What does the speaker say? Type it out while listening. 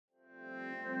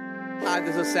Hi,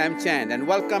 this is Sam Chan, and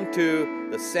welcome to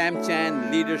the Sam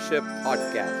Chan Leadership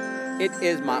Podcast. It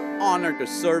is my honor to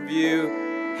serve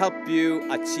you, help you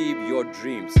achieve your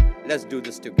dreams. Let's do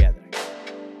this together.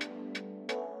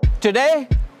 Today,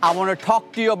 I want to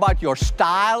talk to you about your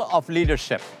style of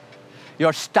leadership.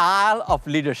 Your style of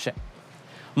leadership.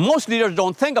 Most leaders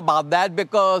don't think about that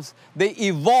because they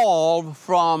evolve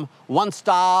from one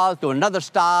style to another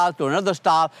style to another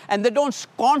style, and they don't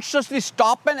consciously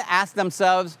stop and ask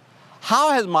themselves,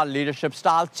 how has my leadership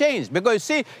style changed? Because you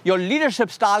see, your leadership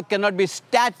style cannot be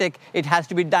static, it has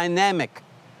to be dynamic.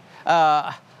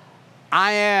 I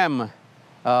am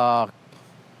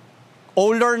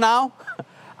older now.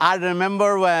 I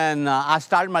remember when I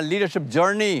started my leadership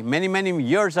journey many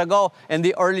years ago in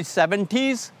the early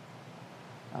 70s.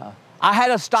 I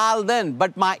had a style then,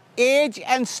 but my age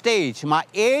and stage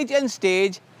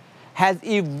has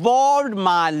evolved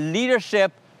my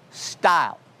leadership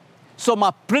style. So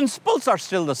my principles are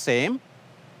still the same.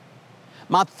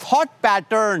 My thought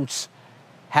patterns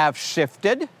have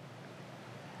shifted.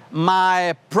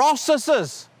 My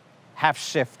processes have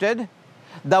shifted.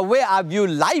 The way I view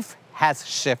life has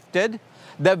shifted.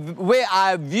 The way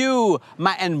I view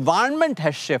my environment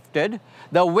has shifted.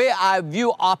 The way I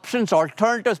view options,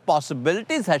 alternatives,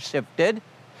 possibilities has shifted.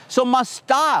 So my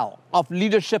style of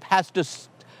leadership has to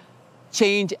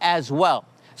change as well.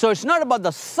 So it's not about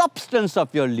the substance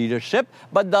of your leadership,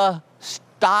 but the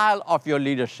style of your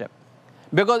leadership.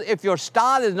 Because if your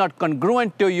style is not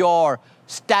congruent to your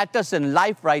status in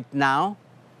life right now,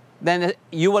 then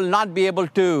you will not be able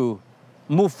to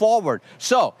move forward.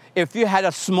 So if you had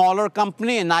a smaller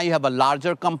company and now you have a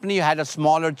larger company, you had a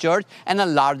smaller church and a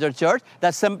larger church,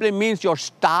 that simply means your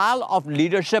style of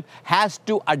leadership has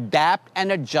to adapt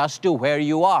and adjust to where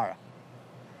you are.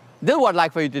 This is what I'd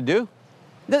like for you to do.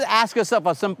 Just ask yourself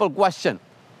a simple question.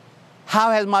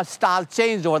 How has my style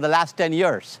changed over the last 10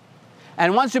 years?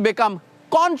 And once you become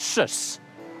conscious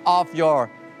of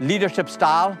your leadership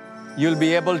style, you'll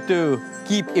be able to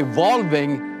keep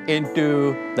evolving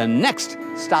into the next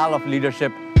style of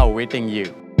leadership awaiting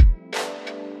you.